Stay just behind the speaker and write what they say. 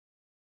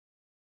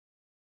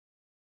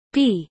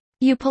B.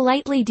 You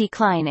politely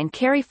decline and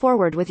carry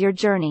forward with your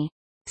journey.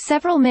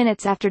 Several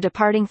minutes after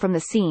departing from the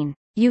scene,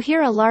 you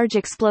hear a large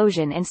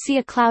explosion and see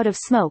a cloud of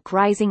smoke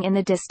rising in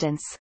the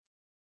distance.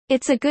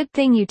 It's a good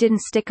thing you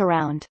didn't stick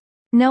around.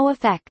 No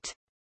effect.